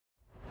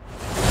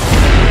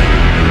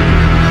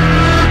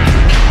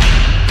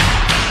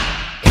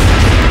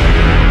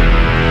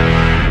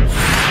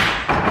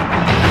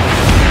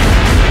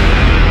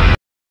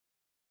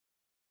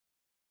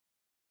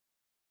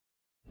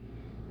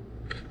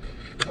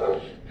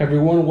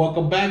Everyone,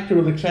 welcome back to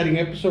an exciting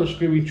episode of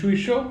Screaming Chewy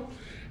Show.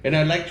 And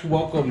I'd like to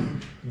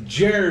welcome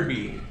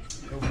Jeremy.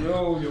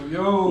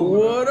 Yo.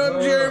 What up,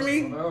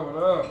 Jeremy? What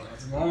up?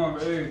 What's going on,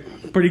 babe?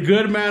 Pretty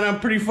good, man. I'm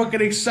pretty fucking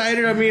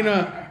excited. I mean,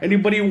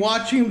 anybody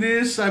watching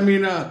this,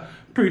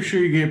 pretty sure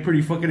you get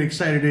pretty fucking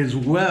excited as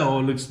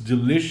well. It looks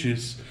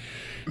delicious.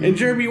 And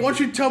Jeremy, why don't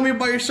you tell me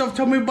about yourself?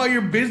 Tell me about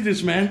your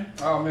business, man.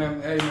 Oh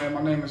man, hey man,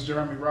 my name is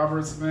Jeremy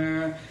Roberts,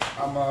 man.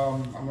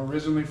 I'm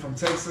originally from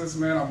Texas,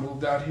 man. I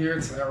moved out here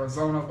to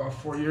Arizona about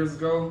 4 years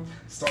ago.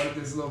 Started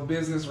this little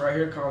business right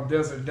here called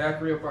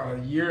Daquiri about a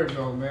year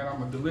ago, man.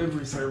 I'm a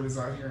delivery service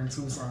out here in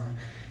Tucson.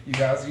 You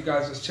guys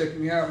just check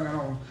me out, man,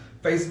 on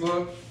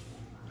Facebook.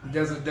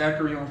 Desert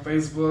Daquiri on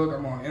Facebook.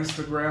 I'm on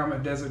Instagram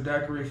at Desert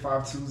Daquiri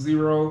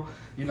 520.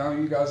 You know,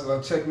 you guys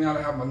check me out.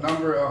 I have my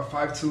number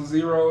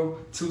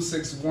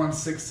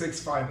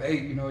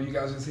 520-261-6658. You know, you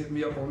guys just hit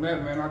me up on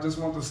that, man. I just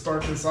want to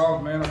start this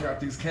off, man. I got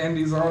these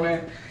candies on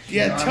it.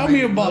 Yeah, tell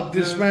me about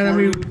this, man. I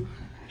mean,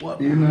 what?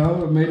 You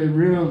know, it made it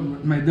real.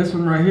 This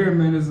one right here,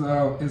 man, is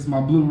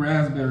my blue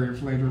raspberry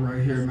flavor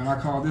right here, man.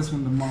 I call this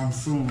one the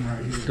monsoon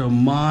right here. The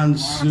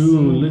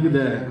monsoon. Look at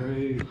that.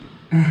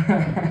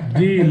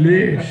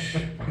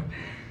 Delish.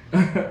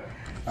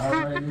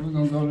 Alright, we're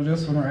gonna go to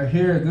this one right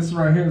here. This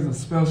right here is a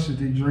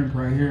specialty drink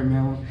right here,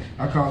 man.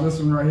 I call this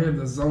one right here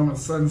the Zona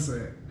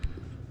Sunset.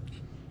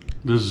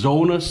 The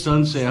Zona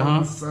Sunset,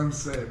 huh?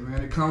 Sunset,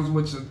 man. It comes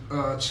with your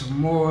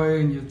chamoy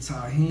and your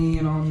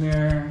tahini on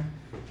there.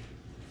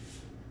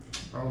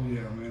 Oh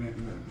yeah, man.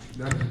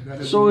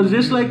 That So is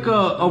this like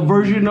a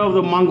version of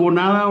the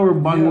mangonada or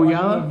bangoyada?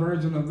 Yeah, like a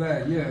version of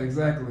that. Yeah,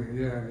 exactly.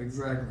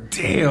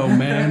 Damn,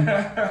 man.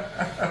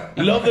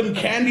 Love them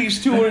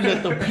candies too. What is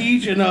that? The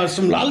peach and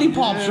some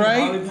lollipops,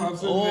 right?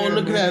 Lollipops oh, there,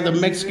 look at that. The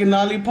Mexican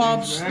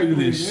lollipops. Exactly, Look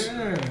at this.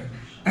 Yeah.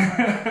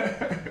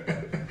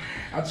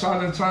 I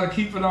try to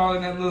keep it all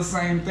in that little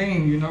same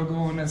thing, you know,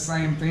 go in that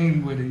same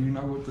thing with it, you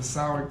know, with the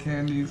sour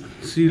candies.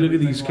 See, look at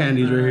these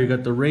candies right here. You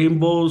got the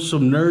rainbows,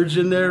 some nerds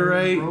in there,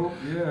 right?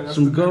 Yeah,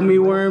 some gummy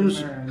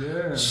worms,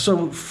 yeah.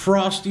 So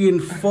frosty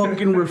and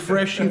fucking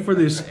refreshing for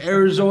this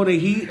Arizona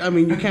heat. I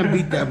mean, you can't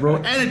beat that, bro.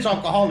 And it's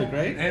alcoholic,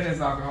 right? And it's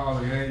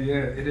alcoholic,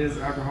 yeah, it is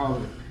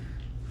alcoholic.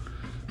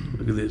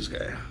 Look at this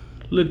guy.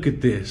 Look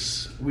at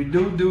this. We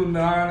do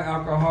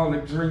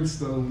non-alcoholic drinks,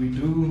 though. We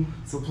do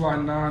supply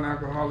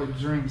non-alcoholic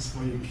drinks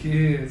for your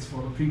kids,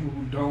 for the people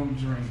who don't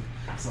drink.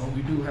 So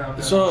we do have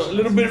that. So a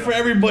little bit for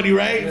everybody,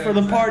 right? Yeah, for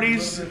the exactly.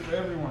 parties. A little bit for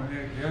everyone.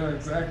 Yeah,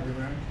 exactly,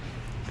 man.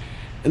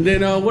 And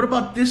then what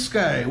about this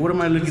guy? What am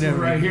I looking at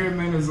right here,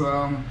 man? Is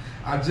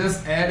I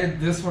just added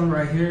this one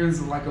right here.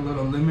 Is like a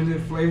little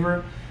limited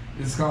flavor.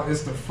 It's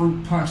the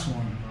fruit punch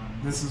one.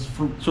 This is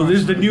fruit. So this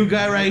is the new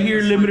guy right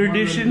here, limited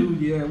edition?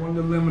 Yeah, one of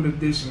the limited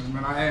editions,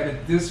 man. I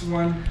added this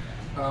one.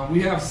 We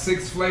have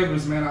 6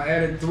 flavors, man. I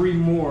added 3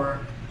 more.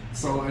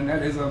 So, and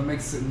that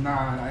makes it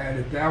 9. I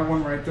added that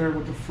one right there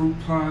with the fruit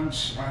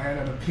punch. I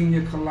added a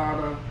pina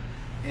colada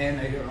and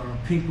a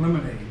pink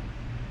lemonade.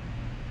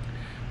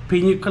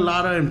 Pina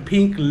colada and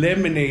pink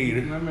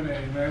lemonade.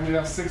 Lemonade, man. We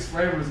have 6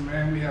 flavors,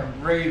 man. We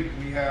have grape,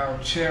 we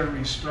have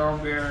cherry,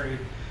 strawberry.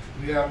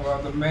 We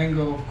have the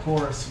mango, of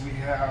course. We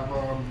have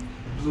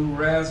blue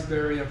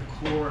raspberry, of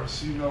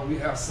course. You know, we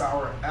have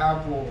sour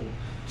apple,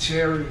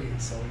 cherry.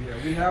 So yeah,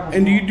 we have.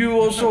 And do you do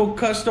also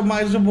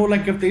customizable?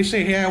 Like if they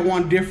say, "Hey, I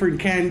want different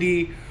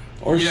candy,"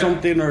 or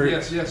something, or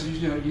yes. You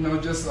know,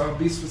 just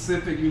be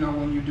specific. You know,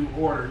 when you do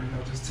order, you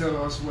know, just tell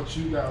us what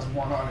you guys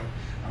want on it.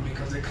 I mean,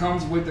 because it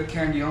comes with the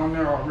candy on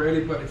there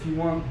already. But if you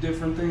want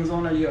different things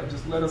on there, yeah,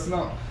 just let us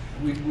know.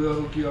 We will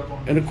hook you up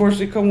on. And of course,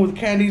 they come with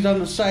candies on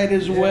the side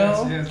as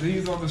well. Yes,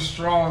 these are the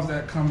straws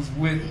that comes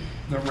with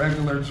the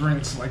regular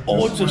drinks. Like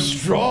oh, this it's a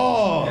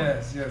straw.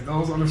 Yes,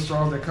 those are the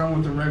straws that come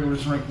with the regular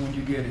drink when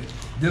you get it.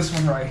 This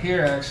one right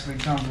here actually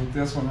comes with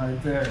this one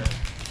right there.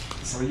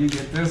 So you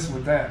get this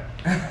with that.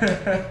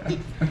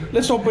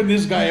 Let's open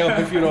this guy up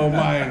if you don't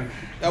mind.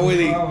 That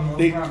way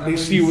they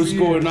see what's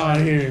going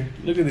on here.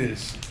 Look at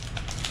this.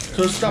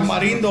 So it's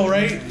tamarindo,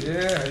 right?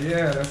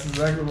 Yeah, that's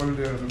exactly what it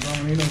is. The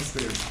tamarindo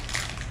stick.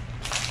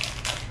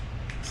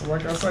 So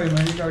like I say,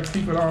 man, you gotta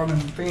keep it all in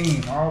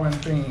theme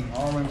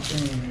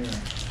here.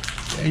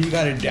 Yeah, you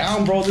got it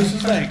down, bro. This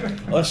is like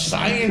a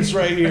science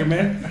right here,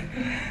 man.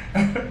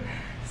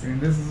 See,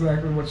 this is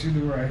exactly what you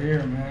do right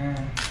here,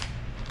 man.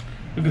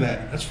 Look at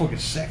that. That's fucking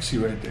sexy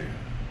right there.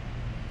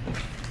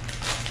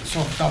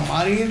 So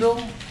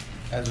tamarindo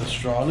as a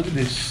straw. Look at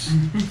this.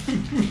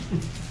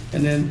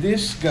 And then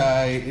this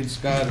guy, it's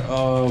got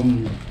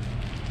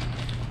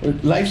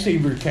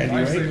lifesaver candy,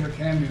 right? Lifesaver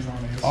candies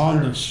on it. Yes,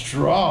 on the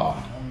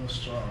straw.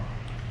 Straw.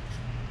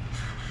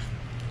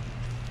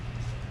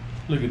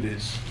 Look at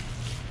this.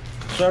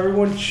 So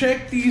everyone,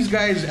 check these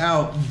guys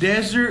out.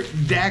 Desert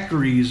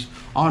Daquiris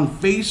on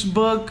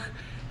Facebook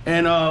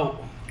and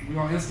we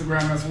on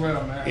Instagram as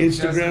well, man.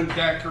 Instagram. Desert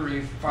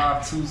Daquiri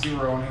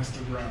 520 on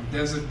Instagram.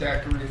 Desert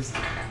Daquiris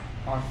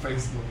on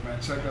Facebook,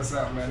 man. Check us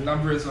out, man.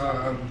 Number is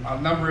our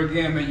number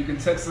again, man. You can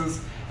text us.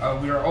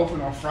 We are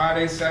open on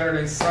Fridays,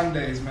 Saturdays,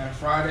 Sundays, man.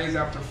 Fridays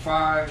after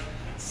 5.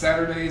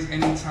 Saturdays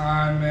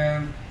anytime,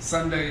 man.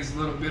 Sundays a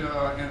little bit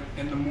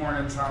in the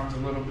morning times, a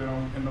little bit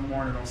in the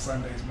morning on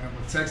Sundays, man.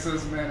 But text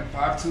us, man, at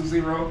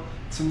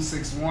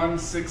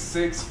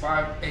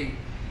 520-261-6658.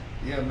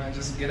 Yeah, man,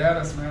 just get at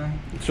us, man.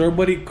 So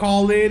everybody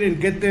call in and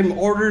get them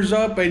orders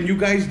up, and you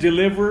guys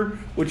deliver,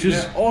 which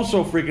is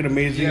also freaking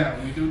amazing. Yeah,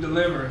 we do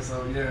deliver.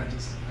 So yeah,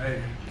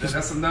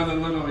 that's another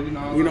little,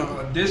 little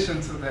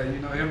addition to that.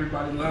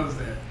 Everybody loves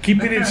that.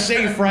 Keeping it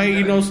safe,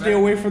 right? Stay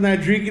away from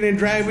that drinking and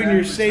driving.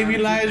 You're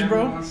saving lives,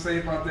 bro. Everyone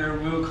safe out there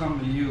will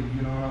come to you.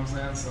 You know what I'm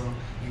saying? So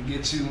and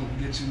get you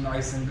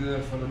nice and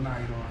good for the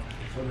night or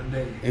for the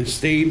day. And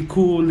staying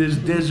cool in this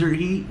desert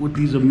heat with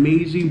these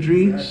amazing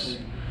drinks.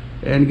 Exactly.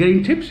 And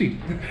getting tipsy.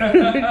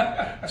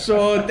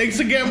 So thanks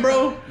again,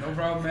 bro. No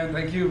problem, man.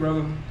 Thank you,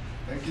 brother.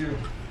 Thank you.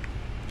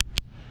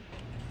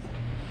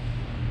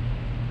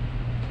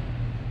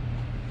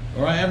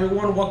 All right,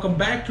 everyone. Welcome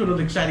back to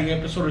another exciting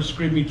episode of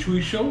Screaming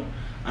Chewy Show.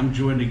 I'm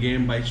joined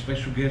again by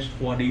special guest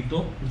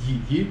Juanito.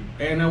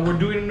 And we're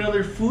doing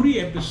another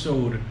foodie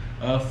episode.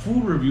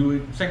 Food review.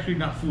 It's actually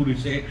not food.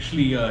 It's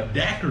actually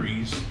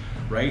daiquiris,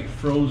 right?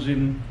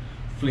 Frozen,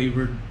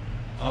 flavored,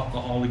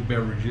 alcoholic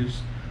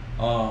beverages.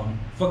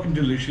 Fucking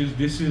delicious.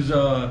 This is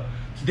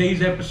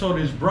today's episode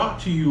is brought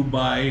to you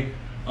by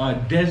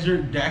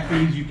Desert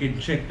Daquiris. You can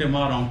check them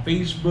out on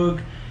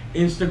Facebook,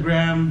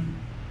 Instagram,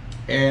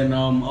 and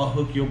I'll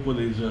hook you up with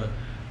his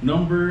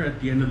number at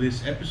the end of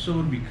this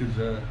episode because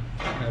I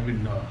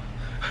haven't I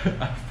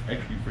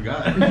actually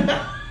forgot. I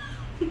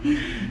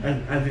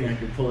think I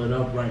can pull it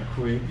up right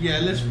quick. Yeah,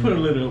 let's put a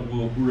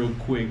little real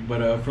quick.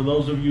 But for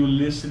those of you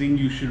listening,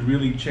 you should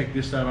really check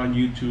this out on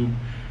YouTube.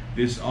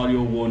 This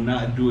audio will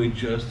not do it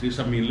justice.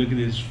 I mean, look at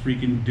this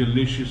freaking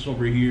delicious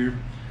over here.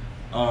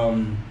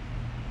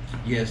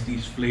 Yes,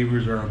 these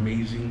flavors are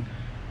amazing.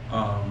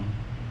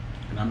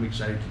 And I'm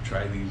excited to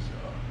try these.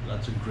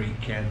 Lots of great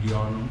candy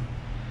on them.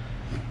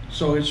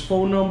 So his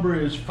phone number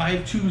is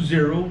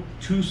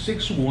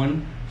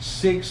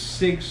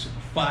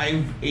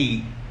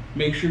 520-261-6658.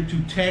 Make sure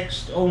to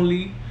text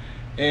only.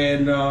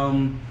 And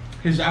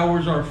his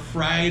hours are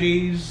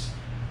Fridays,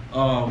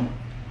 5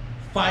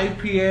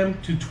 p.m.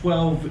 to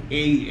 12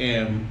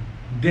 a.m.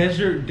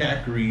 Desert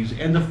Daiquiris,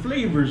 and the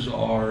flavors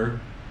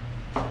are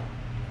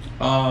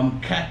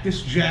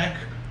Cactus Jack,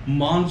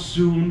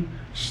 Monsoon,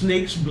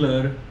 Snake's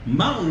Blood,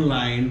 Mountain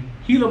Lion,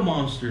 Gila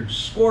Monster,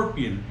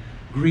 Scorpion,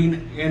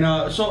 Green, and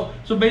so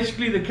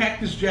basically the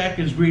Cactus Jack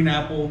is green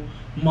apple,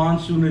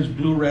 Monsoon is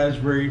blue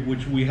raspberry,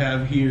 which we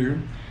have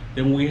here.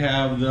 Then we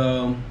have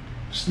the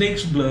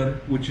Snake's Blood,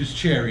 which is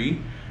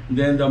cherry.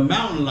 Then the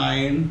Mountain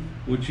Lion,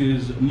 which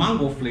is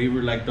mango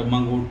flavor, like the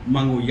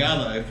mango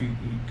yada, if you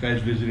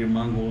guys visited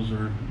Mangos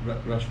or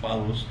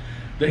Raspados.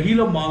 The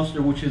Gila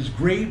Monster, which is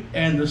grape,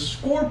 and the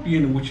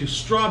Scorpion, which is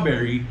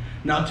strawberry.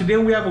 Now today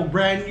we have a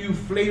brand new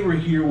flavor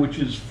here, which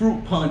is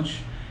fruit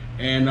punch,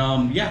 and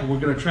yeah, we're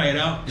gonna try it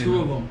out.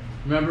 Two of them.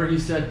 Remember, he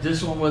said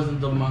this one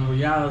wasn't the mango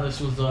yada. This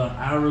was the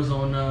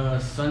Arizona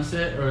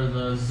Sunset or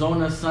the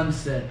Zona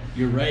Sunset.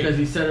 You're right. Because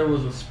he said it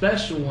was a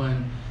special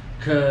one.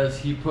 Because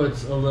he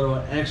puts a little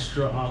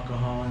extra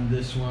alcohol in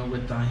this one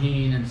with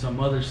tahini and some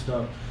other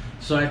stuff.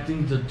 So I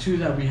think the two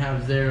that we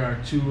have there are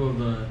two of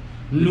the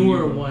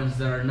newer ones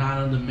that are not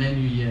on the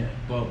menu yet,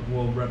 but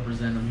we'll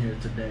represent them here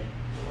today.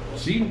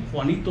 See,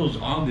 Juanito's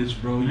on this,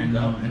 bro. I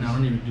know, and I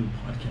don't even do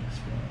podcasts,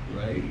 bro.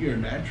 Right? You're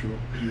natural.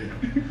 Yeah.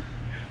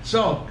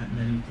 So, At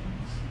many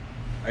things.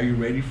 are you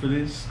ready for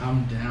this?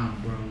 I'm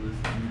down, bro.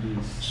 Let's do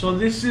this. So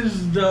this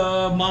is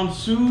the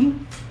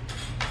Monsoon,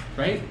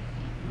 right?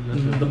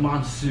 The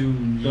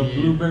Monsoon, the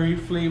blueberry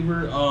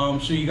flavor.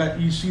 So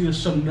you see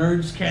some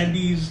Nerds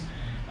candies.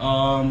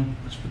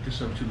 Let's put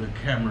this up to the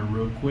camera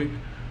real quick.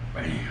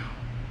 Bam.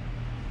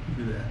 Look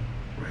at that,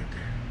 right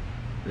there.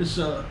 This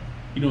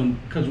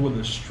because with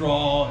a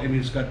straw, and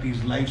it's got these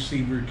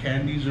lifesaver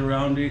candies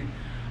around it.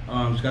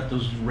 It's got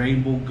those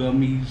rainbow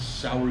gummies,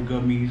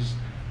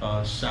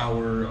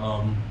 sour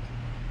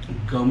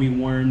gummy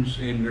worms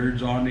and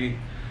Nerds on it.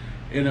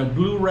 And a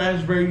blue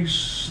raspberry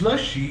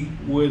slushy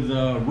with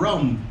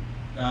rum.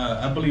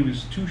 I believe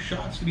it's 2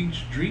 shots in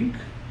each drink.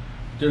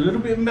 They're a little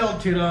bit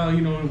melted.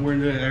 We're in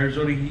the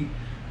Arizona heat.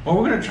 But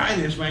we're gonna try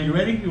this, man. You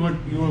ready? You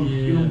want to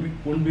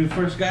be the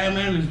first guy,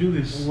 man? Let's do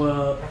this.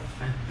 Well,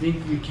 I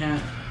think we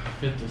can't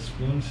fit the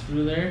spoons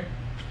through there,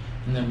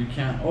 and then we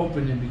can't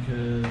open it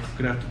because We're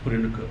gonna have to put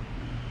it in a cup.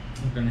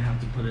 we're gonna have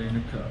to put it in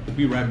a cup. We'll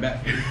be right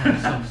back.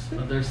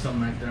 There's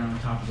some right there on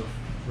top of the.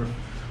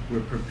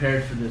 We're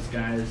prepared for this,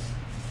 guys.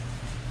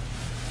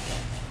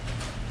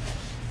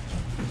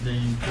 There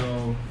you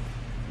go.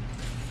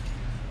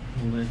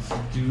 Let's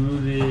do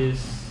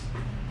this.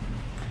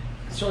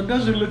 So it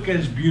doesn't look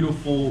as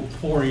beautiful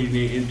pouring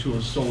it into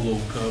a solo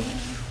cup.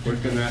 We're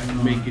gonna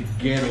make it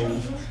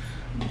ghetto.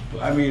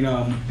 I mean,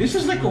 this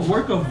is like a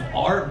work of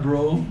art,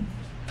 bro.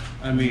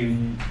 I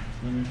mean,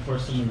 let me pour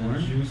some of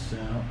that juice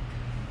out.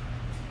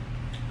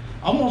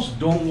 I almost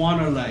don't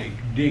want to like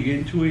dig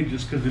into it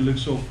just because it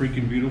looks so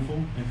freaking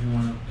beautiful. If you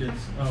want to get,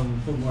 we'll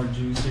put more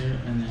juice here,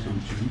 and then Some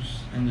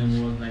juice. and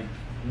then we'll like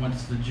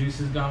once the juice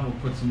is gone, we'll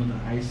put some of the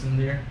ice in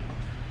there.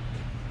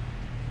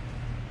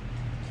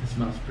 It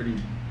smells pretty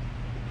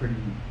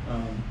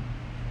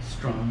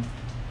strong.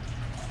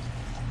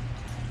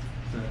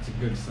 So that's a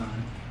good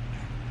sign.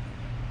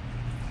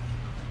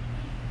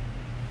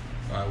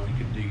 Alright, we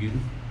can dig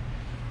in.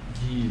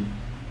 Yeah.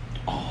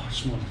 Oh, it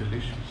smells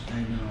delicious.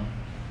 I know.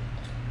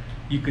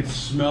 You could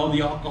smell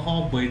the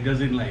alcohol, but it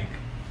doesn't like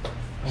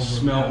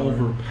smell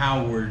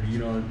overpowered, you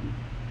know. Alright.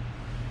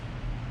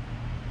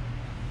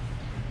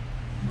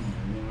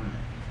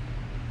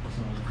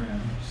 So I'll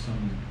grab some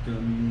of the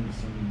gummy,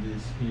 some of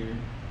this here.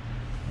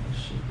 Oh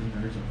shit, the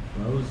nerds are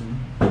frozen.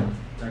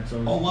 That's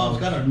always Oh wow, it's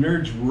got a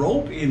nerd's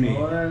rope in it.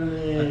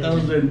 I thought it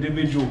was the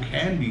individual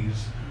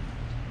candies.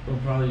 We'll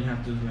probably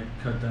have to like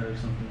cut that or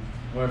something.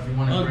 Or if you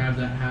want to grab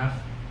that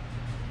half.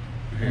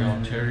 Here,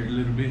 I'll tear it a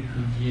little bit.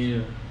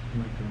 Yeah,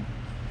 like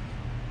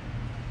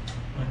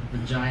a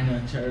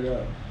vagina, tear it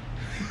up.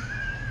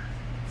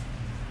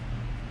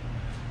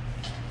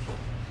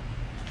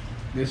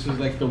 This is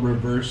like the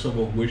reverse of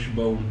a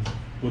wishbone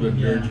with a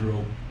nerd's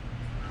rope.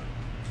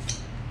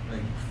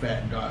 Like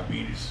fat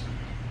diabetes.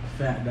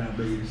 Fat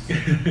diabetes. No,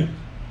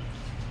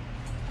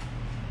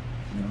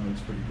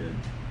 it's pretty good.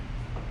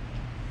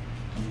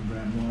 I'm gonna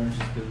grab more just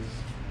because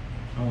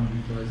I want to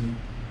be fuzzy.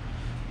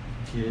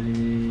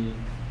 Kidding.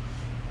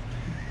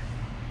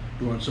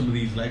 You want some of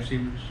these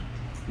lifesavers?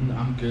 No,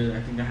 I'm good.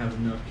 I think I have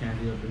enough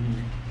candy up in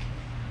here.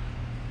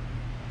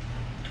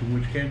 Too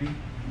much candy?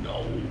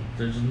 No.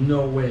 There's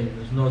no way.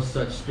 There's no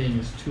such thing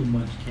as too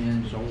much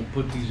candy. So we'll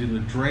put these in the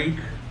drink,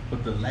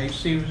 put the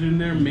lifesavers in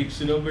there,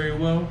 mix it up very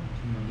well.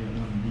 I'm gonna get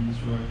one of these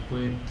real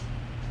quick.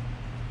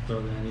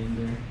 Throw that in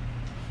there.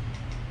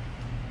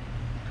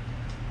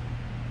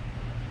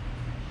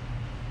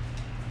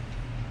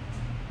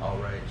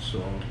 Alright,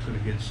 so I'm gonna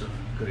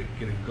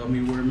get a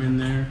gummy worm in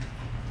there.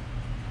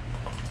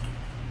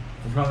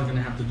 We're probably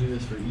gonna have to do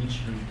this for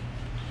each drink.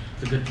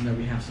 It's a good thing that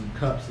we have some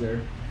cups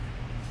there.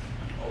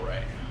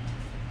 Alright.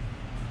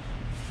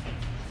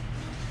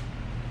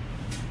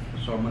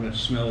 So I'm gonna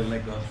smell it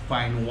like a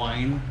fine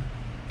wine.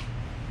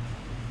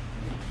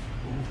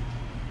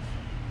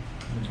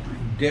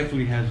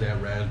 Definitely has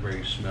that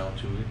raspberry smell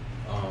to it.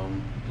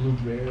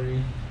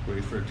 Blueberry.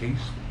 Ready for a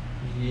taste?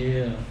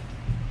 Yeah.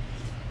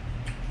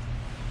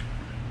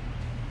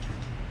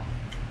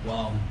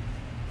 Wow.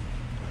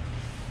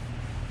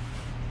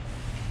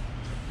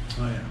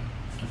 Oh yeah.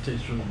 It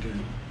tastes really good.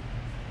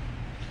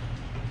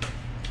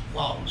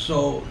 Wow.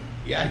 So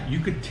yeah, you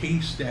could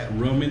taste that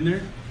rum in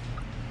there.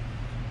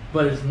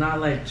 But it's not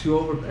like too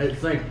over.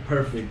 It's like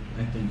perfect,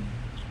 I think.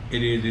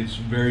 It is. It's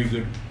very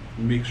good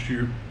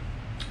mixture,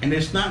 and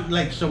it's not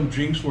like some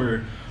drinks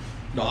where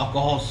the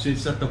alcohol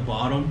sits at the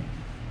bottom.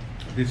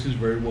 This is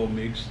very well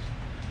mixed.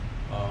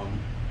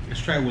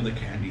 Let's try it with the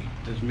candy.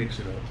 Let's mix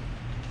it up.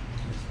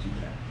 Let's do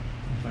that.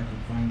 If I can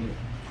find it.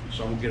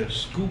 So I'm gonna get a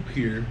scoop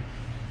here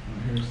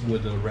Here's some.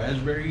 with a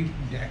raspberry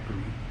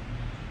daiquiri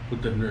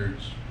with the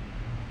nerds.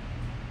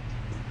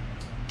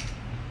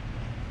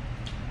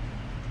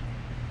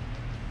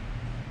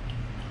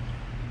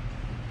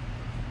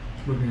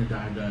 We're gonna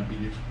die of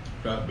diabetes.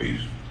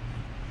 Diabetes.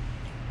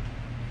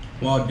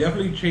 Well, it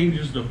definitely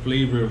changes the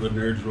flavor of the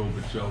nerds rope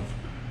itself.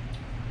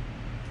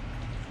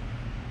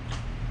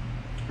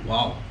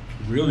 Wow,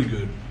 really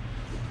good.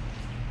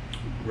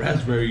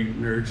 Raspberry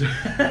nerds.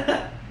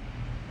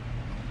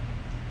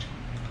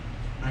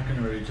 I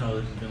can already tell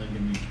this is gonna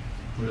get me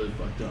really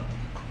fucked up.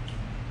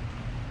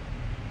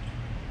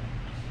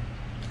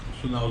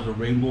 So that was a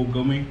rainbow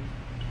gummy.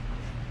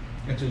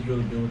 It tastes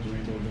really good with the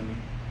rainbow gummy.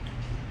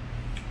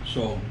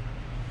 So,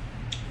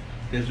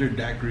 Desert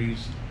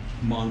Daiquiris,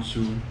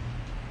 Monsoon.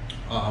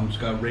 It's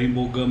got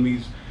rainbow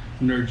gummies,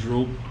 Nerds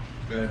Rope,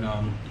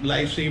 and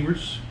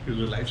Lifesavers. Here's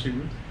a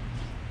Lifesaver.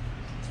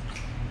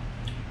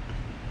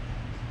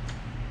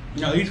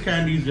 Now these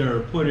candies that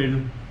are put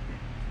in,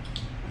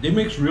 they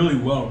mix really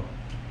well.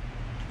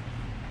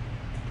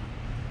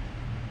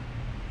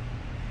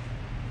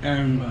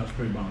 And Wow, that's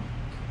pretty bomb.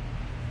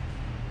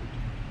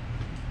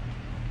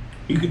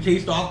 you can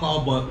taste the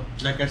alcohol, but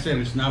like I said,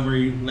 it's not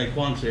very, like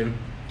Juan said,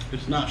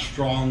 it's not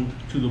strong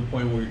to the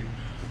point where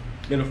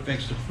it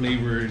affects the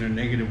flavor in a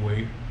negative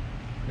way.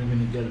 I'm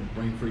gonna get a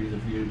brain freeze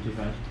if you do too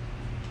fast.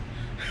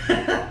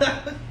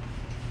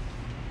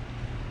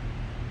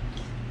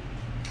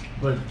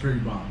 But it's pretty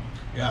bomb.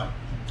 Yeah.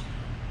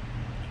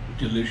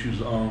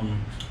 Delicious.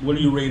 What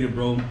do you rate it,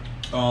 bro?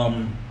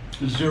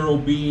 0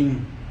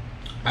 being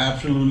I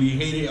absolutely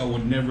hate it. I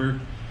would never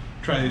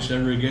try this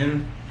ever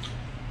again.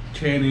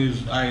 10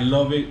 is I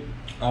love it.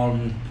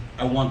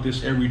 I want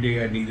this every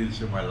day. I need this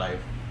in my life.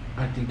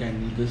 I think I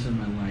need this in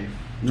my life.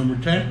 Number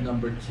 10?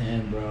 Number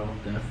 10, bro.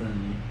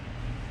 Definitely.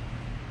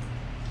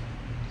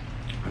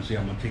 I see.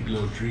 I'm gonna take a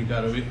little drink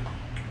out of it.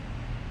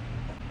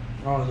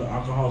 Oh, the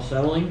alcohol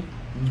settling?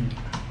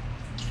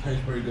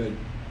 Tastes pretty good.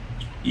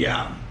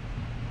 Yeah.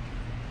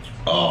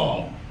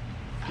 Oh.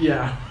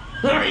 Yeah.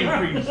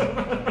 Brain freeze.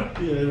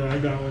 Yeah, no, I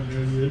got one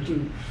there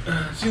too.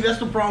 See, that's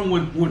the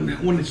problem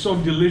when it's so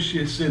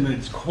delicious and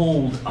it's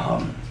cold.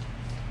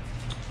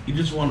 You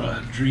just want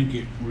to drink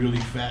it really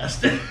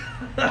fast.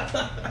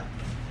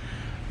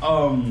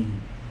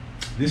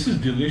 This is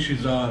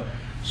delicious.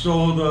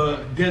 So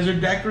the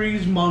Desert Daiquiri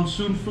is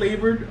monsoon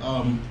flavored.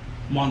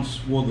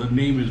 Well, the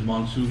name is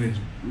monsoon. It's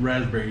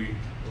raspberry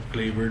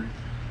flavored.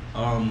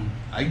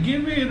 I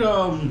give it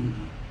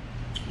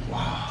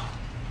wow.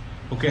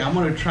 Okay, I'm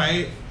gonna try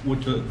it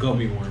with the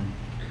gummy worm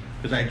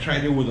because I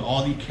tried it with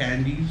all the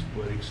candies,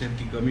 but except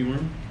the gummy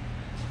worm.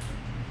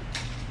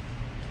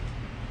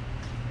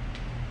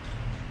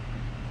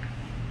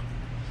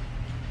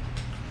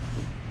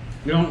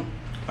 You know,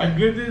 I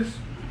give this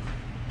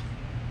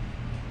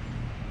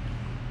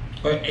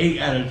an 8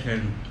 out of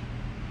 10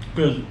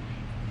 because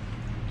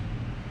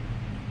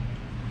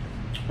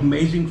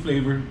amazing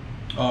flavor.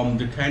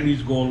 The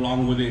candies go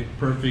along with it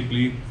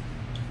perfectly.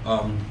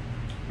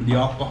 The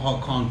alcohol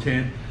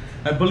content,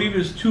 I believe,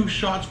 is 2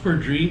 shots per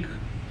drink.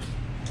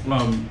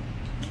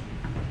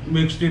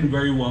 Mixed in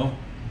very well.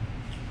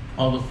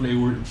 All the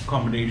flavor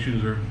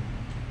combinations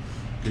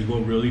they go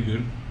really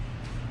good.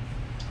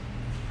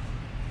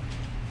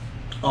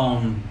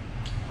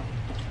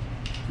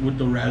 With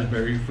the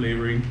raspberry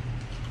flavoring.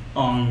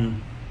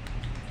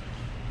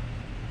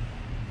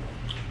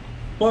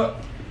 But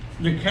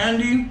the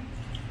candy,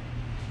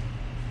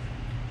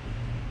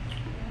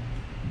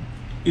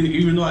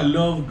 even though I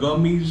love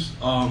gummies,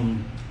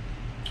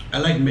 I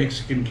like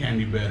Mexican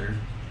candy better.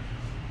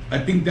 I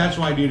think that's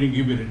why I didn't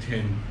give it a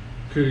 10.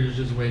 Because you're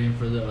just waiting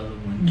for the other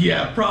one.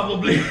 Yeah,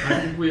 probably.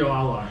 I think we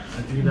all are.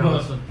 I think that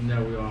was something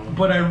that we all are.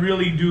 But I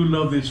really do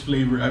love this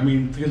flavor. I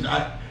mean, because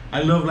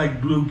I love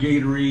like blue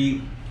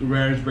Gatorade,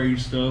 raspberry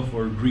stuff,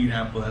 or green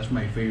apple. That's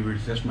my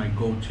favorites. That's my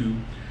go-to.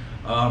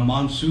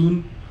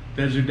 Monsoon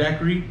Desert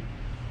Daiquiri,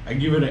 I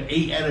give it an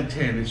 8 out of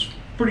 10. It's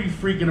pretty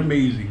freaking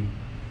amazing.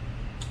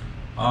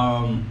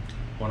 Want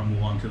to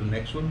move on to the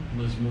next one?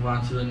 Let's move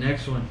on to the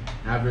next one.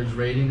 Average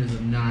rating is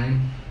a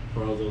 9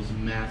 for all those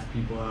math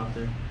people out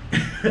there.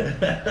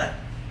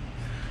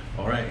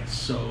 All right,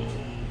 so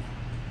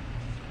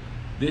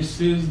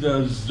this is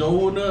the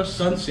Zona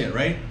Sunset,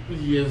 right?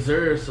 Yes,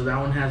 sir. So that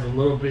one has a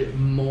little bit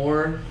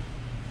more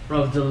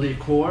of the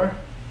liqueur.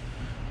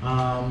 It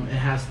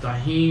has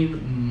tahini,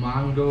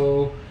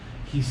 mango.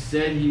 He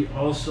said he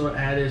also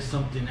added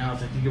something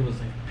else. I think it was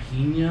like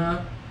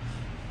piña.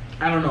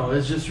 I don't know.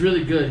 It's just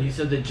really good. He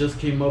said they just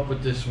came up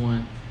with this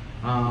one.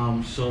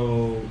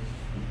 So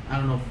I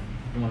don't know if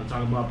you want to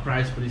talk about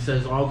price, but he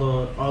says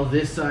all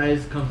this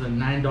size comes at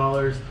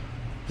 $9.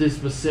 This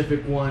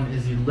specific one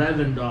is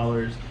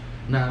 $11.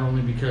 Not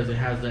only because it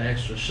has the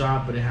extra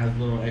shot, but it has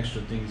little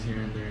extra things here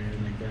and there.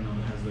 And like I know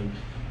it has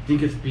I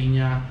think it's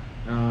piña.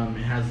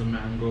 It has the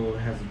mango. It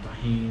has the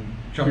tahini.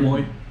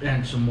 Chamoy.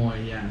 And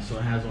chamoy, yeah. So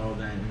it has all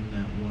that in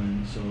that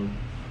one. So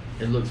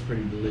it looks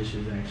pretty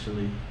delicious,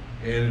 actually.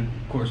 And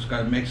of course, it's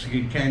got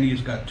Mexican candy.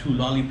 It's got 2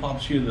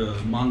 lollipops here,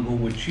 the mango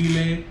with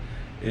chile.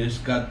 It's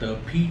got the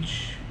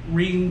peach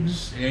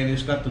rings, and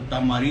it's got the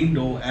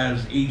tamarindo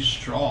as a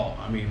straw.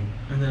 I mean,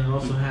 and then it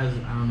also has,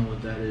 I don't know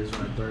what that is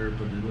right there,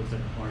 but it looks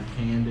like a hard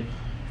candy.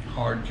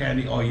 Hard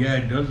candy. Oh yeah,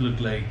 it does look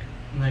like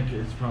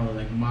it's probably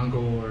like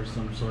mango or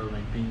some sort of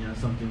like piña,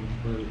 something.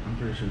 But I'm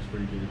pretty sure it's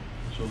pretty good.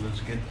 So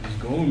let's get this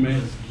going, man.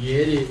 Let's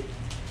get it.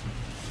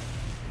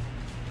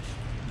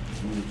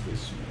 Move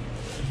this one.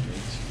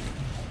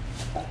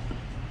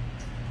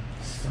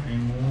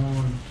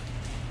 Simon.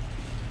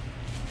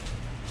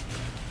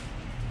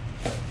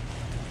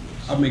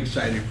 I'm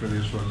excited for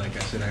this one. Like I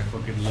said, I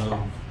fucking love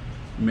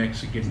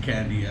Mexican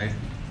candy. I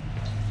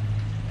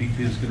think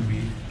this is gonna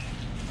be.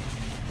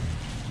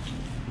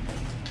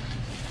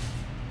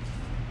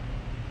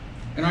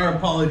 And our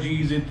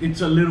apologies,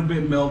 it's a little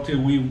bit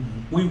melted. We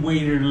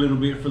waited a little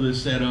bit for the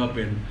setup,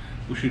 and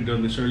we should have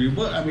done this earlier.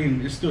 But I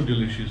mean, it's still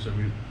delicious. I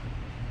mean.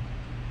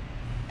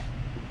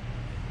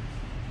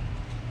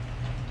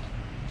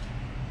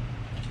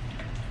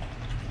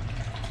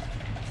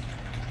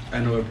 I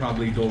know it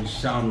probably don't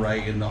sound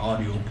right in the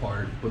audio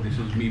part, but this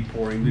is me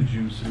pouring the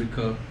juice in the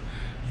cup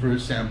for a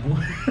sample.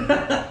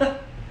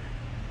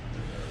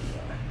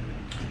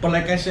 But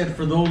like I said,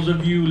 for those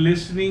of you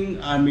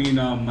listening, I mean,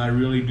 I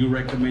really do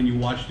recommend you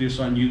watch this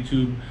on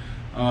YouTube.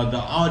 The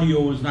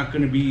audio is not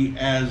going to be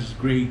as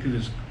great because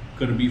it's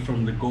going to be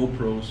from the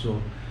GoPro.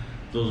 So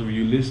those of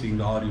you listening,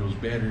 the audio is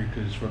better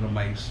because it's from the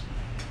mics.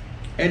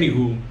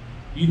 Anywho,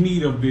 you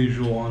need a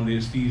visual on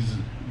this. These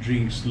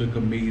drinks look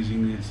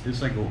amazing.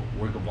 It's like a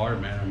work of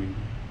art, man. I mean,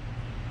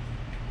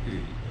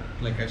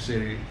 like I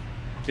said,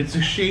 it's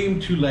a shame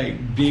to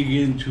like dig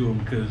into them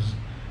because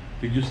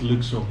they just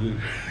look so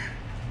good.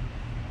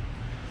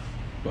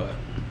 But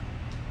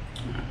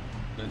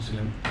let's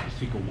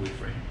take a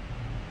whiff, right?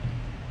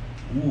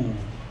 Ooh.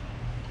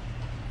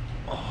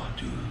 Oh,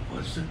 dude,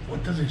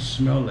 what does it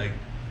smell like?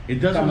 It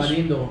doesn't.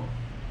 Tamarindo.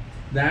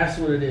 That's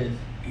what it is.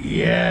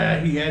 Yeah,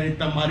 he added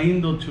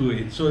tamarindo to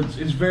it, so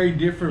it's very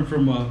different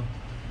from a.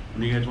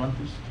 Do you guys want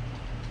this?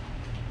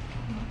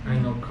 I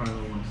know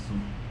Carla wants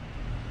some.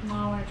 No,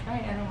 I want to try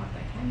it. I don't want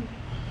that candy.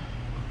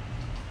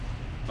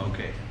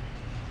 Okay.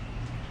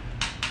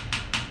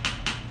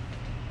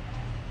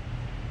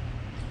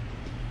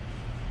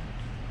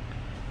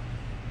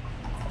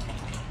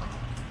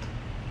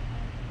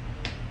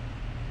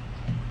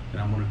 And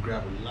I'm gonna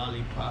grab a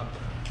lollipop.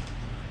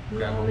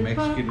 Grab a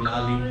Mexican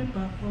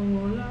Lollipop, oh,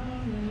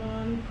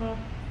 lollipop.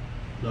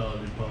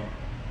 Lollipop.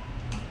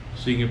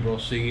 Sing it, bro.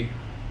 Sing it.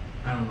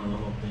 I don't know the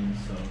whole thing,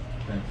 so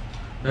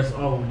that's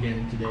all we're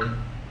getting today.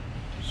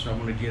 So I'm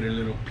gonna get a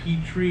little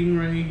peach ring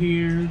right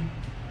here.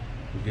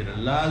 We'll get a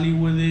lolly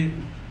with it.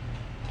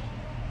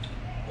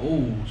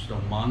 Oh, it's the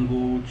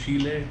mango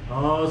chile.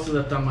 Oh, so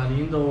the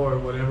tamarindo or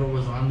whatever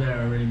was on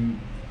there already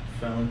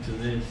fell into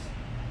this.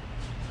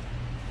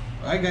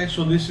 Alright guys,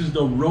 so this is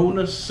the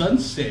Rona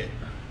Sunset.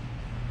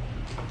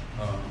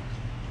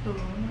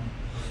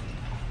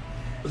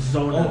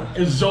 Zona. Oh,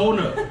 it's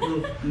Zona.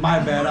 My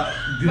bad.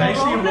 Did I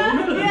say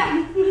Rona?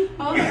 Yeah.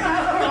 Oh,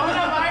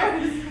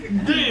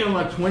 coronavirus. Damn,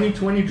 a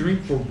 2020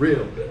 drink for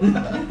real.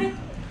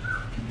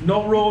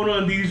 No Rona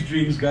on these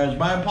drinks, guys.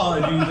 My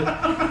apologies.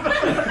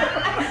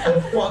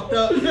 I'm fucked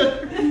up.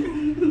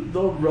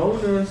 The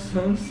Rona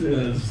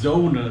Sunset.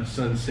 Zona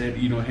Sunset,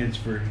 you know, hence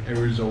for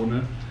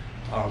Arizona.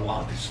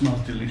 Wow, this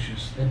smells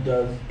delicious. It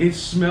does. It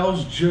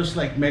smells just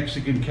like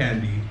Mexican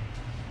candy.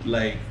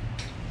 Like,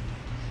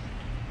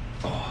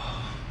 oh,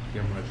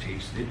 yeah, I'm gonna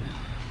taste it.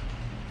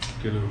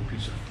 Get a little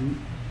piece of fruit.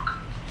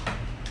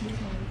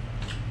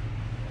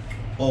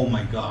 Oh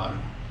my god.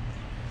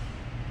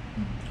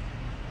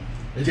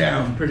 It's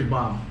Damn. pretty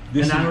bomb.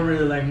 This and I is- don't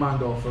really like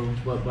mango fruit,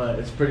 but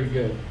it's pretty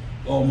good.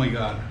 Oh my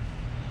god.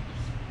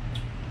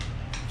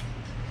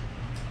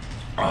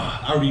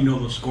 I already know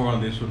the score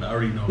on this one. I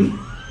already know.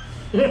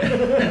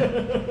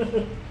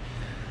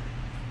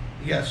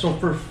 Yeah, so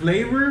for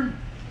flavor,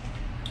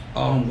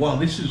 wow,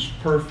 this is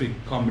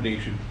perfect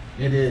combination.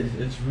 It is.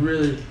 It's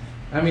really.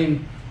 I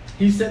mean,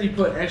 he said he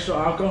put extra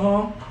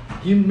alcohol.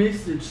 He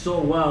mixed it so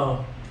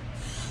well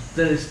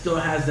that it still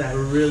has that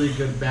really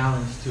good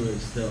balance to it.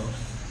 Still,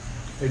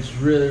 it's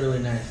really really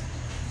nice.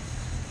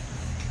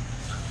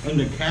 And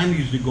the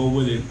candies that go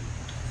with it.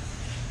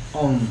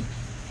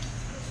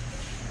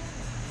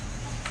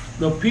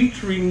 The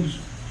peach rings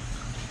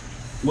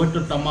with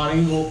the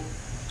tamarindo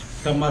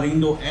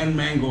and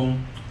mango.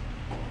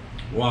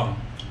 Wow,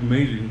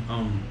 amazing.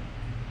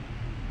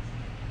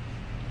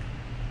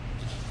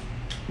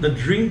 The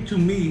drink to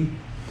me,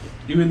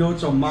 even though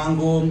it's a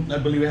mango, I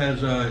believe it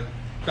has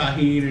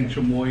tahini and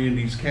chamoy and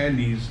these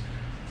candies.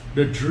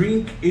 The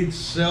drink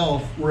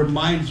itself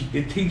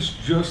it tastes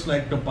just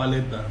like the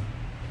paleta.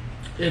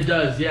 It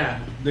does, yeah.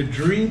 The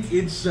drink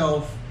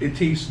itself, it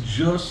tastes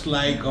just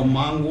like a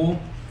mango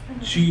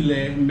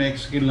chile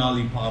Mexican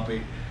lollipop.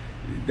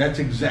 That's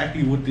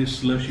exactly what this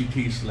slushy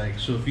tastes like.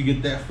 So if you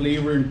get that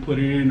flavor and put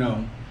it in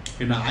an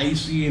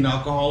icy and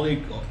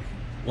alcoholic, oh,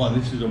 wow,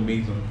 this is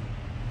amazing.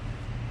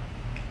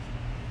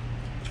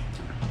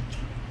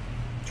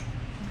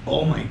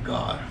 Oh my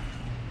god.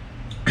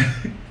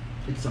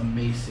 It's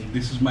amazing.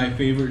 This is my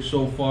favorite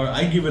so far.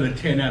 I give it a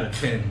 10 out of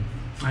 10.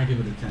 I give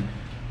it a 10.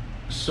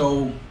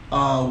 So,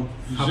 How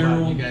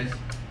zero, about you guys?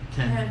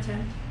 10.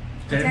 10.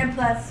 10? 10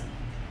 plus.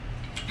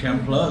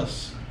 10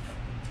 plus.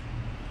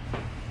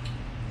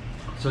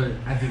 So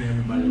I think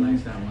everybody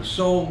likes that one.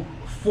 So,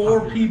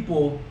 4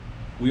 people,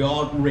 we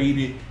all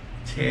rated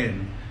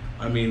 10.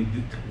 I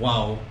mean,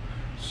 wow.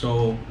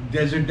 So,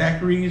 Desert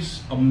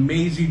Daquiris,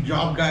 amazing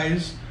job,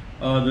 guys.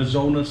 The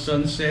Zona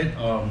Sunset,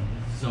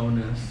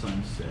 Zona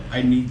Sunset.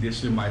 I need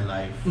this in my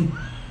life,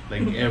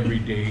 like every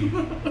day.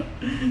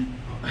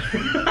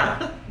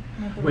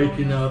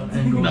 Waking up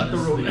and going Not to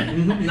the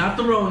sleep. Not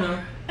the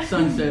Rona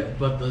Sunset,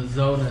 but the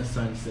Zona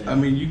Sunset. I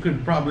mean, you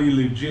could probably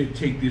legit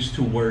take this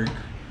to work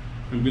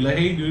and be like,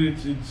 hey, dude,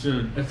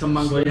 it's a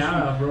mango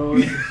yara, bro.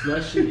 It's a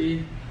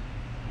slushy.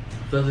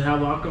 Does it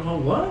have alcohol?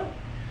 What?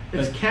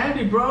 It's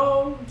candy,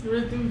 bro. You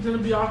really think it's gonna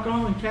be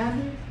alcohol and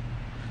candy?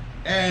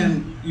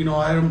 And you know,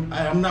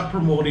 I'm not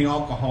promoting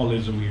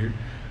alcoholism here,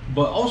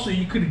 but also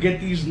you could get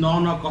these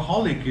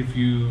non-alcoholic if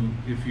you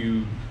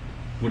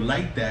would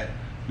like that,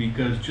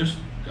 because just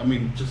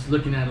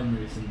Looking at them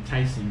is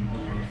enticing. You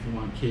know, if you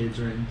want kids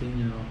or anything,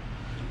 you know,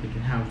 they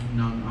can have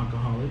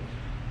non-alcoholic.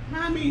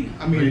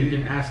 Or you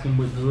can ask them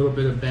with a little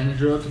bit of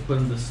Benadryl to put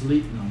them to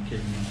sleep. No, I'm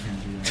kidding. I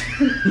can't do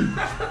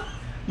that.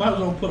 might as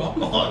well put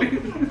alcohol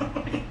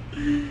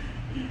in.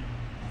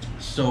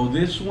 So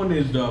this one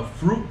is the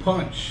fruit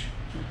punch.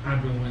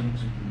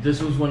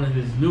 This was one of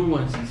his new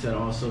ones. He said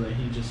also that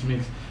he just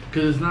mixed,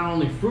 because it's not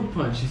only fruit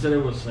punch. He said it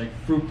was like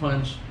fruit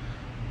punch,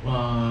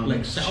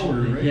 like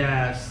sour, right?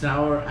 Yeah,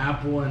 sour,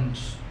 apple, and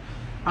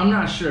I'm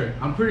not sure.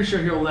 I'm pretty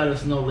sure he'll let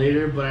us know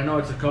later, but I know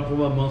it's a couple,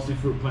 but mostly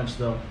fruit punch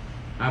though.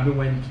 I've been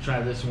waiting to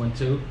try this one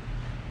too.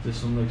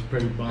 This one looks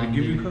pretty bomb. I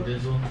give you a cup?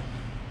 Dizzle.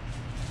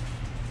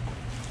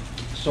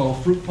 So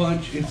fruit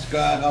punch, it's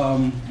got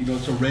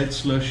it's a red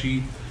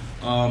slushy.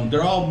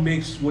 They're all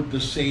mixed with the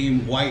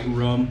same white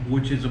rum,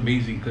 which is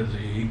amazing because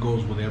it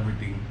goes with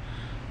everything.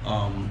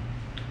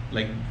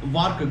 Like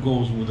vodka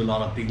goes with a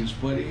lot of things,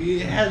 but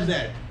it has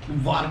that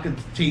vodka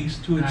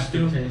taste to it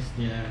still. Aftertaste,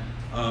 yeah.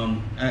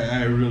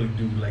 I really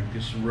do like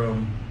this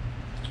rum.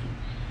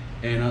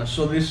 And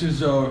so this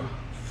is a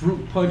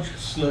fruit punch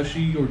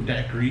slushy or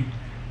daiquiri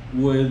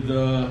with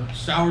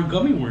sour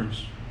gummy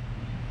worms.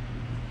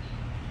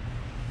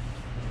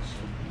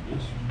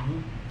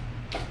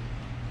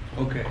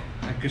 Okay,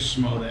 I can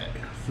smell that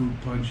fruit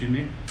punch in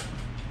it.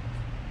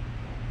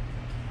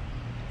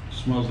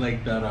 Smells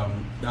like that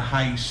the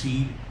high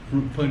C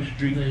fruit punch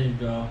drink. There you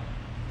go.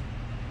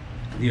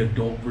 The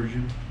adult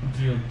version.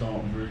 The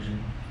adult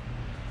version.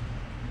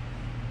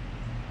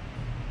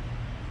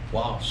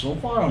 Wow, so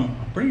far I'm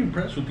pretty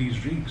impressed with these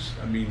drinks.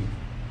 I mean,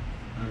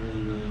 I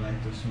really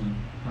like this one.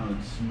 How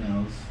it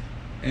smells.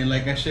 and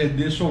like I said,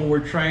 this one we're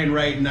trying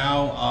right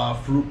now,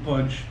 fruit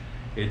punch.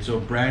 It's a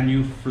brand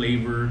new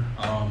flavor.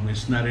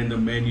 It's not in the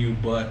menu,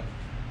 but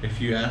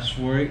if you ask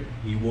for it,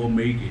 he will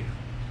make it.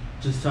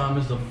 Just tell him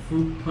it's the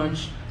fruit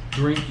punch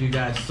drink you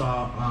guys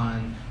saw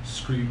on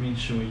Screaming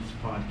Chewy's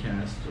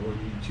podcast or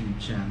YouTube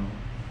channel.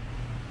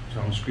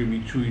 Tell him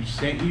Screaming Chewy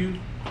sent you.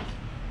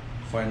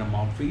 Find them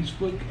on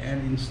Facebook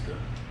and Insta.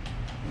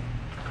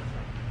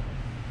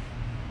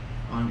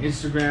 On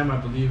Instagram, I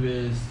believe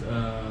is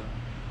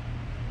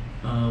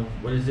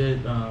what is it?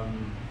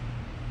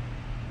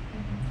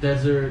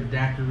 Desert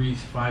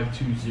Daquiri's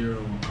 520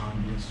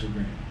 on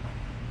Instagram.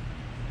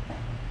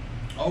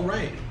 All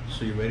right,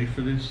 so you ready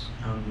for this?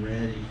 I'm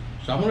ready.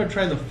 So I'm gonna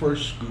try the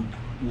first scoop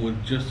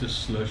with just a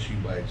slushy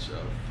by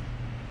itself.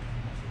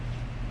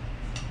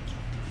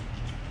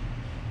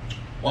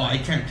 Well, I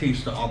can't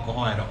taste the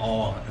alcohol at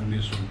all in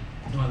this one.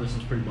 Oh, this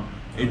one's pretty bomb.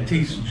 I It like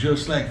tastes this one.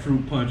 just like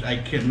fruit punch. I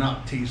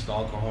cannot taste the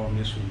alcohol in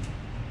this one.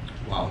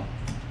 Wow.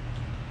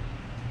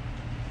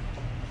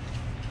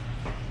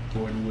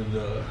 Going with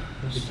the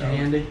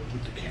candy?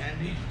 With the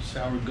candy,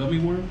 sour gummy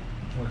worm.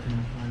 Where can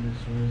I find this?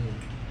 Where is it?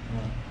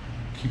 Oh.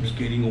 Keeps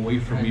getting away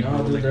from I me, know, bro,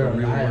 dude, like they're a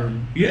real alive.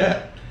 worm.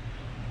 Yeah.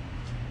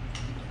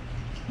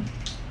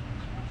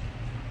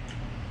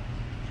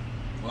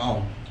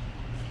 Wow.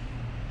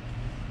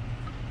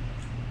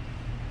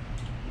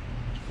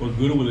 What's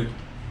good with it?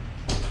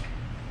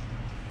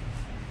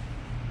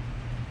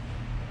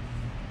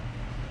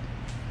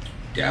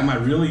 Damn, I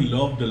really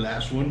loved the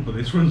last one, but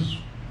this one's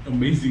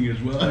amazing as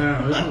well.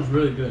 Yeah, this one's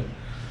really good.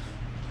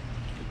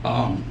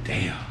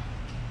 Damn.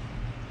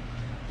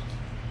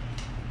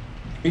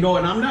 You know,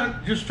 and I'm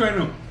not just trying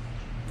to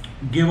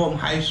give them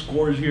high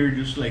scores here,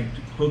 just like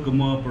to hook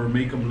them up or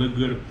make them look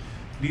good.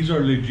 These are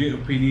legit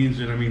opinions,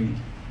 and I mean,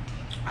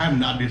 I'm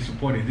not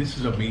disappointed. This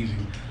is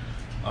amazing.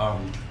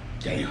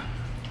 Damn.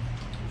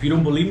 If you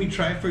don't believe me,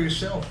 try it for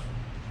yourself.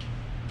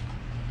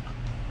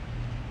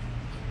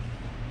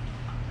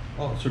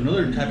 Oh, it's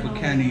another type of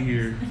candy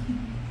here.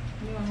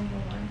 You want to go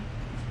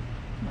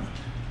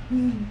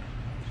one?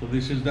 So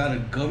this is not a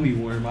gummy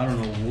worm. I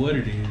don't know what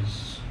it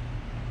is.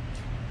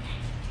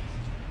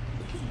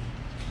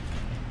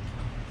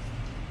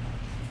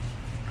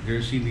 You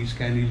ever seen these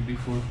candies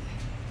before?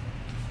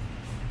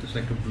 It's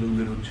like a blue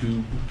little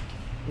tube.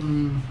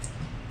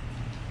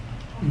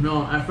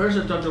 No, at first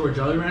I thought they were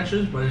Jolly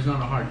Ranchers, but it's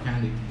not a hard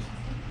candy.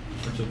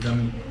 It's a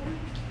gummy.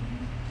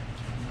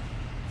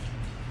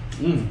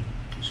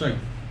 It's like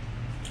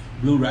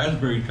blue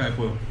raspberry type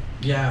of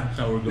Yeah,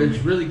 sour gummy. it's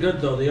really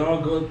good though. They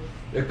all go.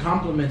 It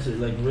complements it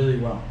like really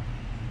well.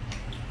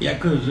 Yeah,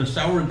 because the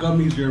sour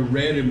gummies, they're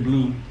red and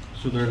blue.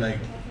 So they're like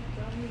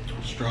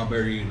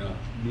strawberry and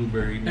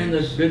blueberry mix. And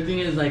the good thing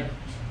is like,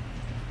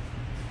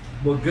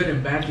 what good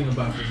and bad thing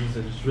about this is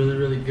that it's really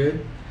really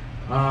good.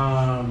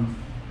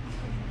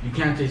 You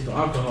can't taste the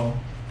alcohol.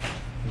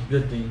 It's a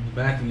good thing. The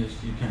bad thing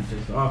is you can't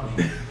taste the alcohol.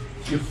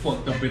 You're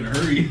fucked up in a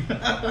hurry.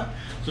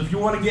 So if you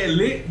want to get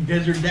lit,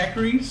 Desert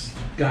Daiquiris.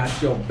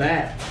 Got your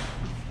back.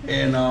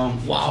 And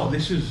wow,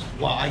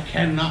 I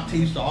cannot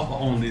taste the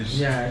alcohol in this.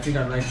 Yeah, I think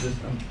I like this.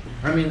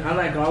 I mean, I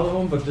like all of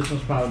them, but this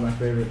one's probably my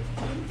favorite.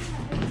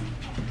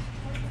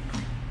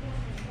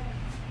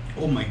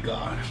 Oh my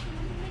god.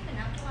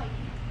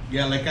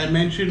 Yeah, like I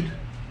mentioned,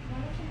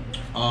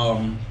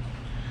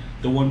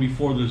 the one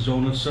before, the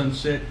Zona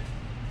Sunset,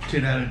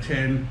 10 out of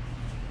 10.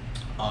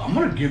 I'm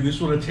gonna give this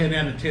one a 10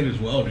 out of 10 as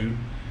well, dude.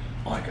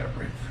 Oh, I gotta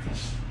break for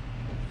this.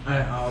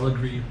 I'll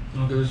agree.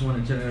 I'll give this one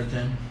a 10 out of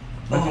 10.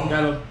 I think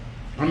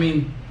I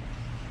mean,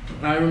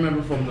 I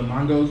remember from the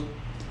mangoes.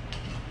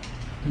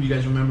 If you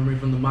guys remember me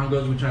from the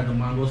mangoes, we tried the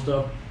mango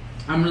stuff.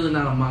 I'm really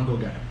not a mango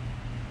guy.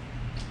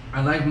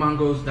 I like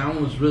mangoes. That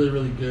one was really,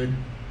 really good.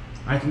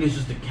 I think it's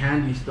just the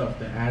candy stuff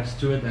that adds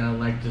to it that I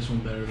like this one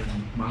better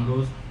than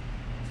mangoes.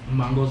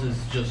 Mangoes is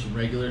just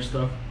regular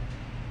stuff.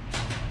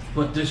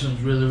 But this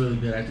one's really, really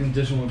good. I think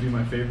this one would be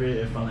my favorite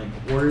if I like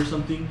order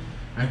something.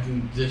 I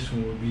think this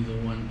one would be the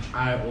one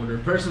I order.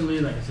 Personally,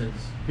 like I said,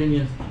 it's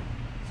opinions.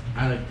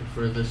 I like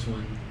prefer this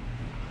one.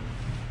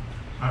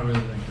 I really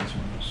like this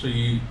one. So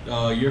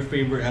your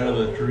favorite out of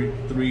the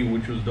three,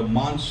 which was the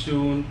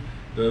Monsoon,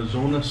 the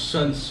Zona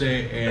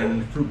Sunset,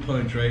 and Fruit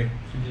Punch, right?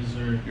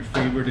 Your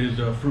favorite is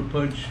Fruit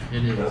Punch?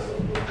 It is.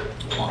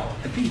 Wow,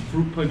 I think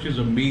Fruit Punch is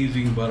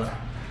amazing, but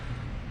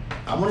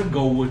I'm gonna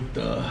go with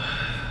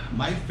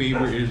my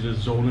favorite is the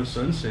Zona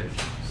Sunset.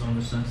 Zona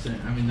Sunset.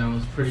 I mean,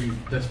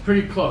 that's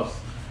pretty close.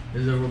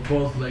 Is that we're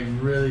both like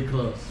really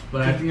close.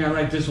 But I think I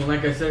like this one.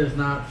 Like I said,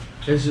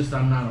 it's just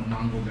I'm not a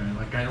mango guy.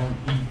 Like I don't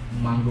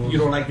eat mangoes. You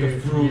don't like the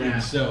fruit Yeah.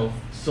 itself.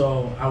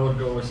 So I would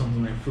go with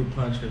something like Fruit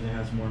Punch because it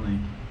has more like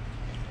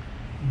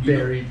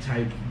berry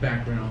type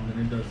background than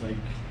it does like.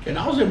 And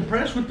I was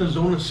impressed with the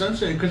Zona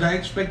Sunset because I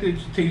expected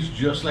it to taste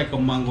just like a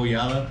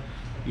mangoyala.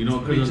 You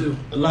know, Me because too.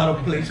 a lot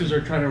of places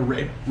are trying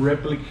to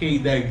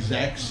replicate that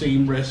exact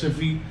same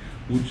recipe,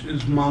 which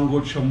is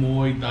mango,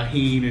 chamoy,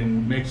 tajín,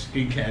 and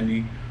Mexican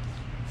candy.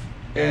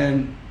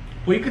 And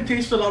we could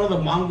taste a lot of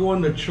the mango,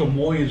 and the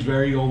chamoy is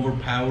very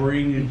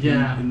overpowering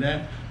in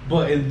that.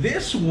 But in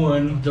this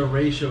one, the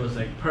ratio is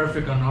like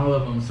perfect on all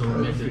of them, so it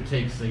makes it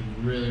taste like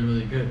really,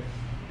 really good.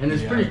 And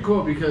it's pretty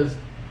cool because,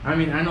 I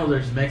mean, I know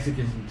there's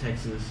Mexicans in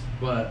Texas,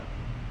 but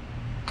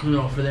you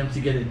know, for them to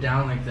get it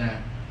down like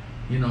that,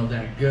 you know,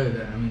 that good.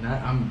 I mean,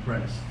 I'm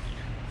impressed.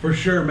 For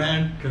sure,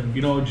 man.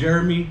 You know,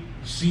 Jeremy,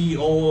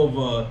 CEO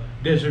of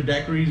Desert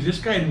Daquiris, this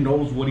guy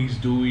knows what he's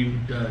doing.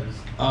 He does.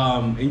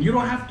 And you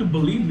don't have to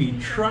believe me.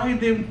 Try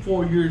them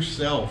for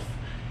yourself.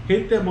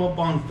 Hit them up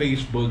on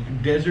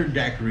Facebook, Desert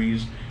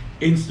Daquiris,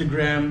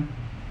 Instagram,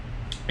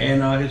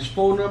 and his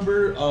phone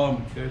number.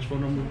 His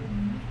phone number.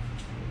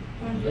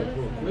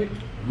 Real quick.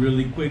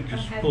 Really quick,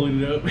 just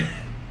pulling it up.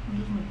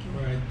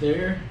 Right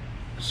there.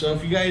 So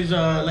if you guys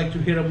like to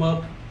hit him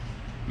up,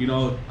 you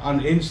know, on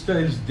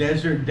Insta is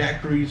Desert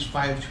Daquiris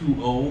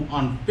 520.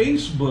 On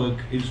Facebook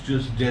it's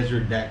just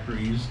Desert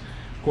Daquiris.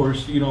 Of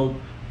course, you know,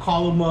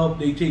 call them up.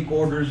 They take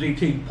orders. They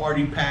take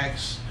party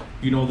packs.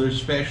 You know, there's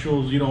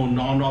specials. You know,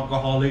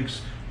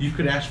 non-alcoholics. You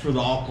could ask for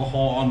the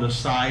alcohol on the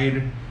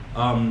side.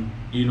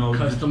 You know,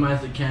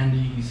 customize the candy.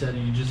 He said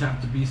you just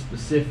have to be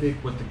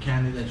specific with the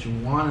candy that you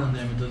want on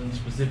them. It doesn't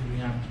specifically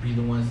have to be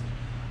the ones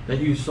that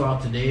you saw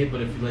today.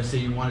 But if, let's say,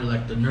 you wanted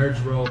like the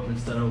Nerds rope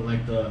instead of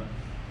like the,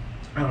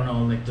 I don't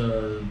know, like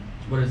the,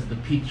 what is it, the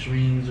peach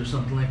rings or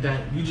something like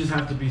that, you just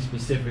have to be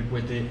specific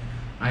with it.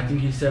 I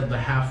think he said the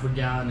half a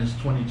gallon is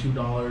 $22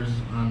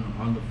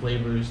 on the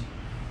flavors,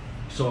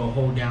 so a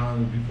whole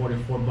gallon would be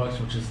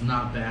 $44, which is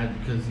not bad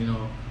because, you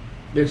know,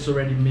 it's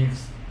already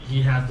mixed.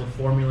 He has the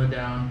formula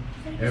down.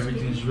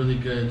 Everything's really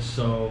good,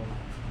 so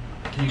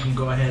you can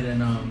go ahead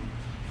and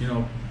you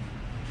know,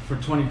 for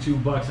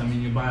 $22, I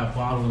mean, you buy a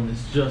bottle and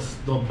it's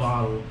just the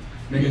bottle.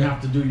 Then you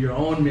have to do your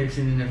own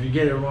mixing, and if you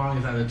get it wrong,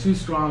 it's either too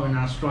strong or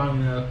not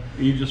strong enough.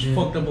 You just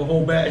fucked up a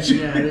whole batch.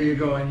 Yeah, there you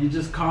go. And you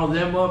just call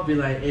them up, be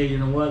like, hey, you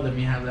know what? Let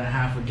me have that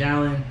half a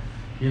gallon,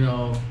 you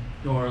know,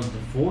 or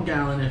the full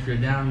gallon if you're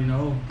down, you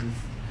know.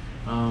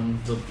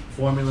 The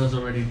formula's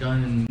already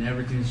done and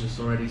everything's just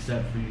already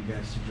set for you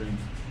guys to drink.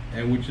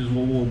 And which is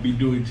what we'll be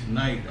doing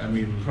tonight. I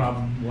mean,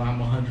 probably, well, I'm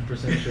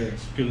 100% sure.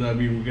 Because I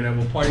mean, we're gonna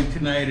have a party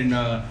tonight, and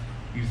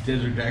these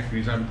Desert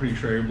Daquiris, I'm pretty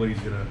sure everybody's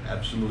gonna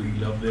absolutely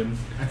love them.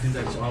 I think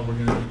that's all we're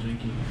gonna be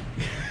drinking.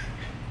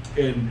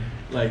 And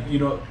like, you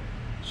know,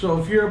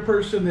 so if you're a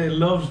person that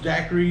loves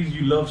daiquiris,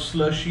 you love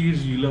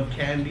slushies, you love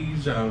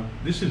candies,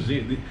 this is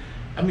it.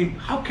 I mean,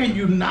 how can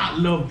you not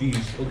love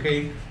these?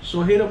 Okay,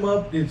 so hit them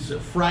up. It's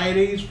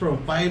Fridays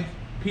from 5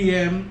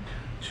 p.m.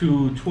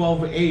 to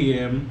 12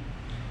 a.m.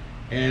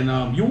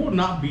 and you will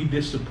not be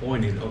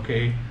disappointed.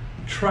 Okay,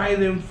 try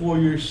them for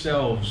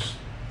yourselves.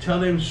 Tell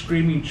them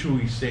Screaming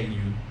Chewy sent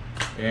you.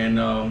 And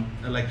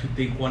I'd like to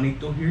thank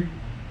Juanito here,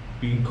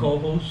 being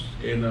co-host,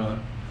 and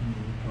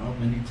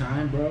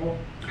anytime, bro.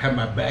 Have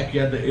my back.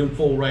 You had the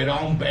info right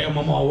on. Bam,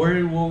 I'm all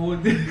worried. What?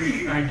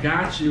 I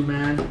got you,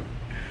 man.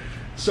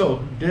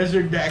 So,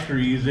 Desert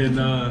Daquiris,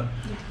 and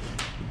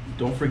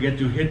don't forget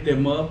to hit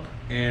them up.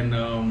 And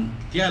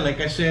yeah,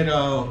 like I said,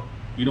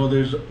 you know,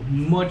 there's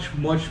much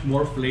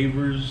more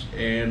flavors,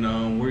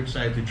 and we're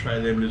excited to try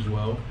them as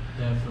well.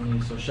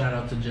 Definitely. So shout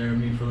out to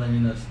Jeremy for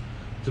letting us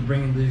to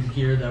bring these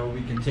here that way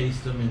we can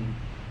taste them and,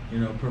 you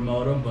know,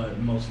 promote them, but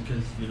mostly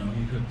because, you know,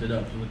 he hooked it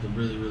up with the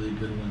really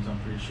good ones. I'm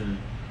pretty sure.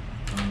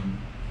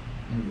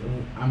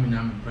 I mean,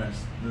 I'm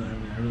impressed. I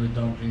mean, I really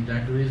don't drink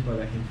daiquiris,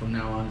 but I think from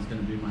now on it's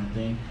going to be my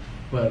thing.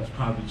 But it's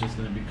probably just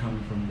going to be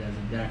coming from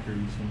Desert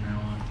Daquiris from now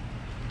on.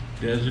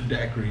 Desert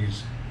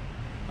Daquiris,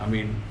 I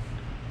mean,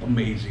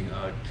 amazing.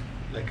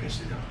 Like I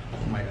said,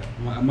 oh my god,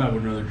 I might have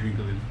another drink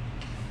of it.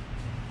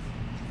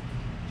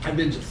 I've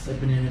been just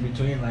sipping in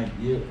between, like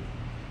you.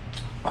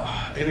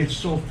 And it's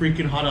so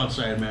freaking hot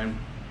outside, man.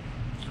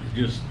 It's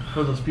just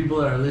for those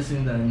people that are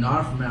listening that are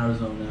not from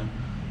Arizona,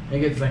 it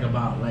gets like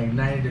about like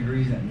 90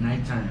 degrees at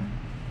nighttime.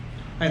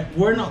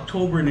 We're in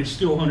October and it's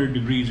still 100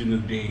 degrees in the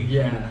day.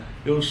 Yeah.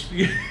 It was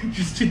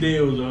just today.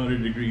 It was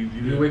 100 degrees.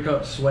 You know? You wake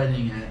up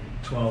sweating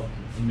at 12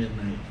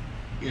 midnight.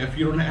 Yeah, if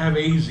you don't have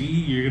AZ,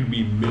 you're gonna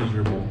be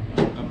miserable.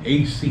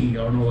 AC. I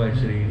don't know why I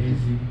said AZ.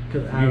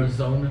 Because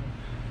Arizona.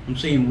 I'm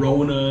saying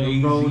Rona,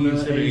 AZ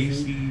instead of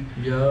AC.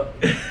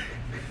 Yup. The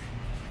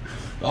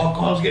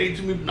alcohol's getting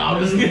to me. No,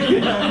 I'm just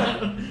kidding.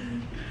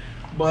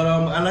 But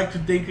I'd like to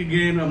thank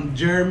again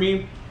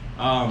Jeremy.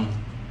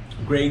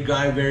 Great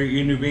guy,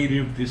 very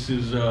innovative. This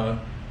is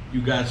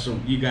you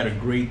got a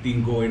great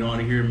thing going on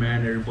here,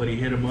 man. Everybody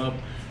hit him up.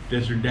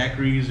 Desert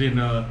Daquiris,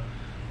 and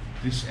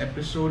this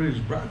episode is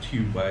brought to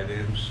you by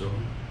them. So,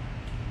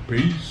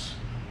 peace.